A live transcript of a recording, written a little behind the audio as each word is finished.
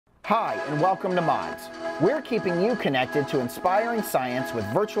Hi, and welcome to Mods. We're keeping you connected to inspiring science with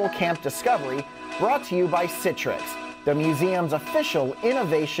Virtual Camp Discovery, brought to you by Citrix, the museum's official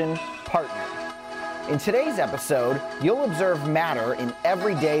innovation partner. In today's episode, you'll observe matter in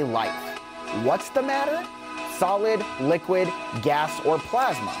everyday life. What's the matter? Solid, liquid, gas, or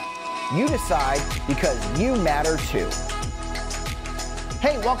plasma? You decide, because you matter too.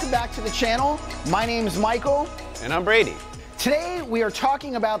 Hey, welcome back to the channel. My name's Michael. And I'm Brady. Today we are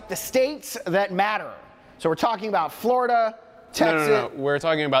talking about the states that matter. So we're talking about Florida, Texas. No. We're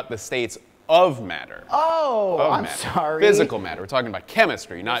talking about the states of matter. Oh, I'm sorry. Physical matter. We're talking about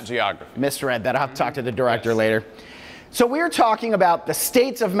chemistry, not geography. Misread that. I'll have to talk to the director later. So we're talking about the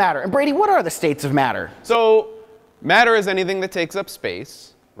states of matter. And Brady, what are the states of matter? So matter is anything that takes up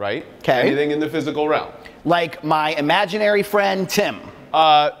space, right? Okay. Anything in the physical realm. Like my imaginary friend, Tim.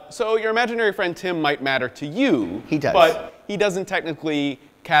 So your imaginary friend Tim might matter to you. He does. But he doesn't technically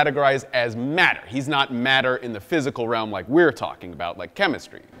categorize as matter. He's not matter in the physical realm like we're talking about, like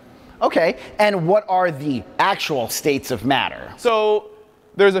chemistry. Okay, and what are the actual states of matter? So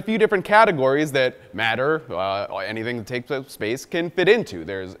there's a few different categories that matter, anything that takes up space, can fit into.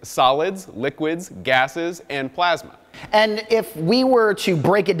 There's solids, liquids, gases, and plasma. And if we were to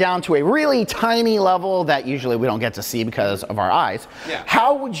break it down to a really tiny level that usually we don't get to see because of our eyes,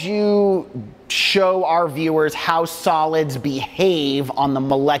 how would you show our viewers how solids behave on the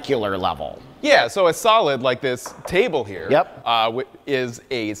molecular level? Yeah, so a solid like this table here is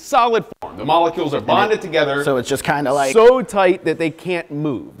a solid form. The molecules are bonded together. So it's just kind of like so tight that they can't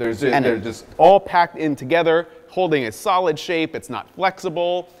move. They're just all packed in together, holding a solid shape. It's not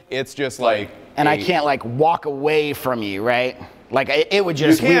flexible. It's just like and I can't like walk away from you, right? Like it would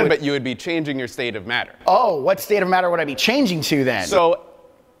just... You can, but you would be changing your state of matter. Oh, what state of matter would I be changing to then? So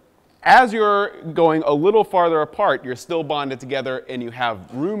as you're going a little farther apart, you're still bonded together and you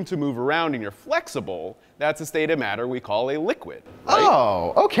have room to move around and you're flexible. That's a state of matter we call a liquid. Right?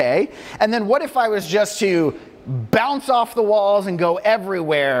 Oh, okay. And then what if I was just to bounce off the walls and go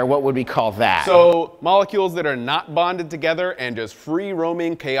everywhere? What would we call that? So molecules that are not bonded together and just free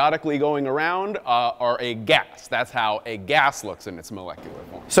roaming, chaotically going around are a gas. That's how a gas looks in its molecular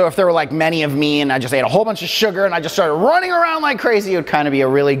form. So if there were like many of me and I just ate a whole bunch of sugar and I just started running around like crazy, it would kind of be a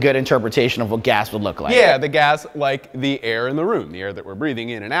really good interpretation of what gas would look like. Yeah, the gas like the air in the room. The air that we're breathing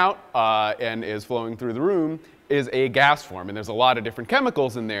in and out and is flowing through the room is a gas form, and there's a lot of different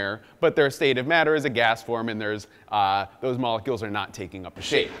chemicals in there, but their state of matter is a gas form, and there's those molecules are not taking up a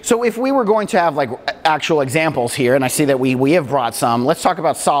shape. So if we were going to have like actual examples here, and I see that we have brought some, let's talk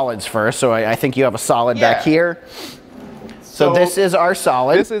about solids first. So I think you have a solid back here. So this is our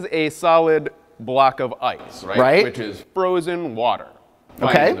solid. This is a solid block of ice, right? Which is frozen water.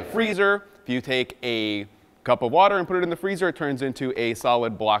 Okay. In the freezer, if you take a cup of water and put it in the freezer, it turns into a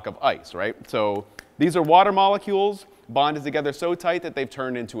solid block of ice, right? So these are water molecules bonded together so tight that they've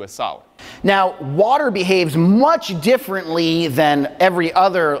turned into a solid. Now, water behaves much differently than every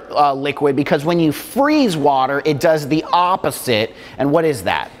other liquid because when you freeze water, it does the opposite. And what is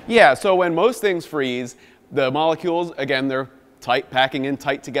that? Yeah, so when most things freeze, the molecules, again, they're tight, packing in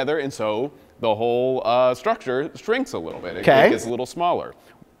tight together, and so the whole structure shrinks a little bit. It gets a little smaller.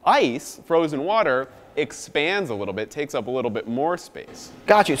 Ice, frozen water, expands a little bit, takes up a little bit more space.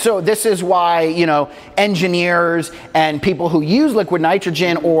 Got you. So this is why, you know, engineers and people who use liquid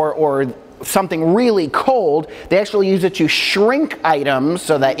nitrogen or something really cold, they actually use it to shrink items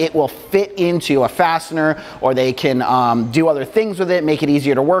so that it will fit into a fastener, or they can do other things with it, make it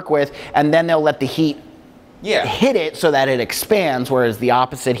easier to work with, and then they'll let the heat hit it so that it expands, whereas the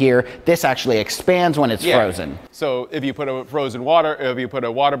opposite here, this actually expands when it's frozen. So if you put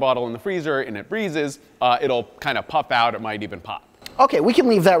a water bottle in the freezer and it freezes, it'll kind of puff out, it might even pop. Okay, we can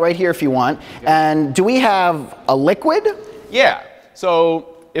leave that right here if you want. And do we have a liquid? Yeah,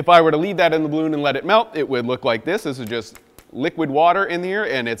 so if I were to leave that in the balloon and let it melt, it would look like this. This is just liquid water in here,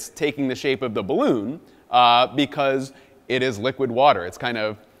 and it's taking the shape of the balloon because it is liquid water. It's kind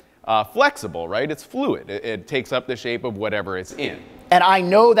of flexible, right? It's fluid. It takes up the shape of whatever it's in. And I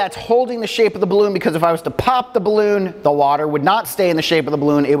know that's holding the shape of the balloon because if I was to pop the balloon, the water would not stay in the shape of the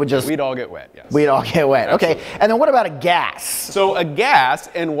balloon. It would just... We'd all get wet, yes. We'd all get wet. Absolutely. Okay. And then what about a gas? So a gas,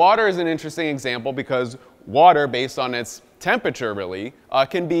 and water is an interesting example because water, based on its temperature really,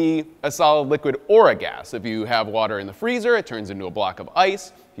 can be a solid, liquid, or a gas. If you have water in the freezer, it turns into a block of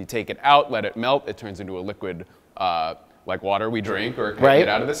ice. If you take it out, let it melt, it turns into a liquid like water we drink or get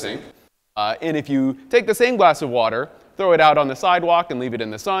out of the sink. And if you take the same glass of water, throw it out on the sidewalk and leave it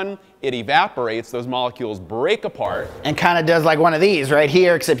in the sun, it evaporates, those molecules break apart. And kind of does like one of these right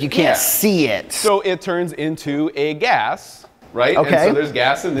here, except you can't see it. So it turns into a gas. right? Okay. And so there's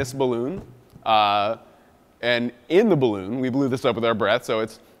gas in this balloon. And in the balloon, we blew this up with our breath, so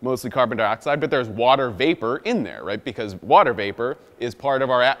it's mostly carbon dioxide, but there's water vapor in there, right? Because water vapor is part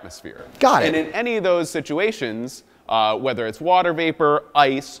of our atmosphere. Got it. And in any of those situations, whether it's water vapor,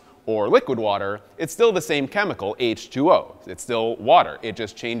 ice, or liquid water, it's still the same chemical, H2O. It's still water. It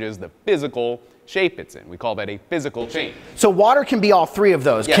just changes the physical shape it's in. We call that a physical change. So water can be all three of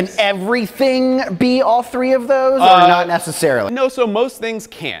those. Yes. Can everything be all three of those, or not necessarily? No, so most things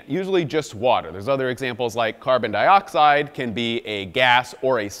can't. Usually just water. There's other examples like carbon dioxide can be a gas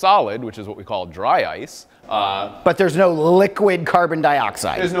or a solid, which is what we call dry ice. But there's no liquid carbon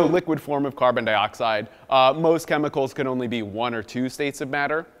dioxide. There's no liquid form of carbon dioxide. Most chemicals can only be 1 or 2 states of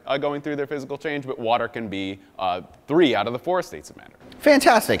matter going through their physical change, but water can be 3 out of the 4 states of matter.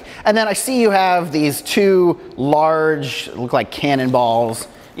 Fantastic. And then I see you have these 2 large, look like cannonballs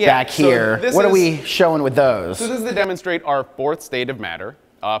back so here. What are is- we showing with those? So this is to demonstrate our 4th state of matter,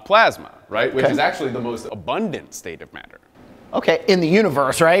 plasma, right? Which is actually the most abundant state of matter. Okay, in the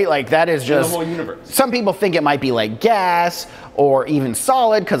universe, right? Like that is just... In the whole universe. Some people think it might be like gas or even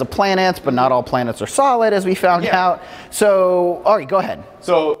solid because of planets, but not all planets are solid, as we found out. So, all right, go ahead.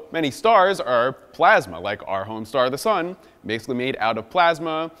 So many stars are plasma, like our home star, the sun, basically made out of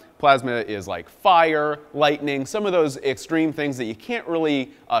plasma. Plasma is like fire, lightning, some of those extreme things that you can't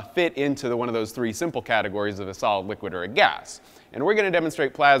really fit into one of those 3 simple categories of a solid, liquid, or a gas. And we're going to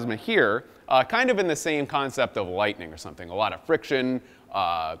demonstrate plasma here, kind of in the same concept of lightning or something. A lot of friction,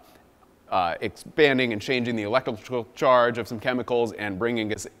 expanding and changing the electrical charge of some chemicals and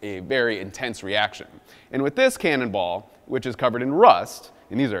bringing us a very intense reaction. And with this cannonball, which is covered in rust,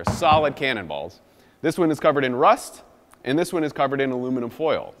 and these are solid cannonballs, this one is covered in rust, and this one is covered in aluminum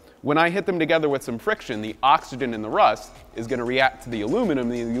foil. When I hit them together with some friction, the oxygen in the rust is going to react to the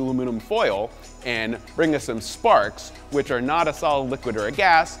aluminum foil, and bring us some sparks, which are not a solid, liquid, or a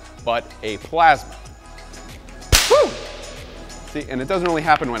gas, but a plasma. Woo! See, and it doesn't only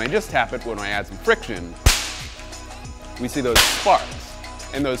happen when I just tap it, when I add some friction, we see those sparks.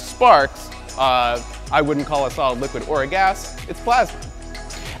 And those sparks, I wouldn't call a solid, liquid, or a gas, it's plasma.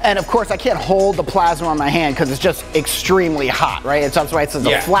 And of course, I can't hold the plasma on my hand because it's just extremely hot, right? It's that's why it says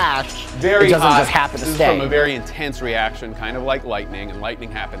a flash. Very it doesn't hot. just happen to This stay. is from a very intense reaction, kind of like lightning, and lightning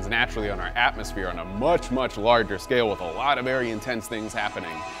happens naturally on our atmosphere on a much, much larger scale with a lot of very intense things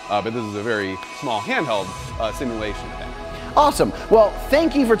happening. But this is a very small handheld simulation of that. Awesome. Well,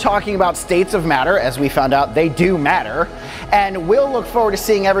 thank you for talking about states of matter. As we found out, they do matter. And we'll look forward to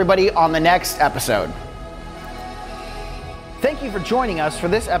seeing everybody on the next episode. Thank you for joining us for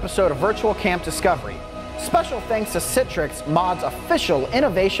this episode of Virtual Camp Discovery. Special thanks to Citrix, Mod's official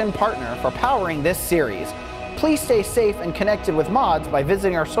innovation partner, for powering this series. Please stay safe and connected with Mods by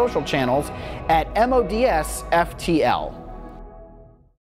visiting our social channels at MODSFTL.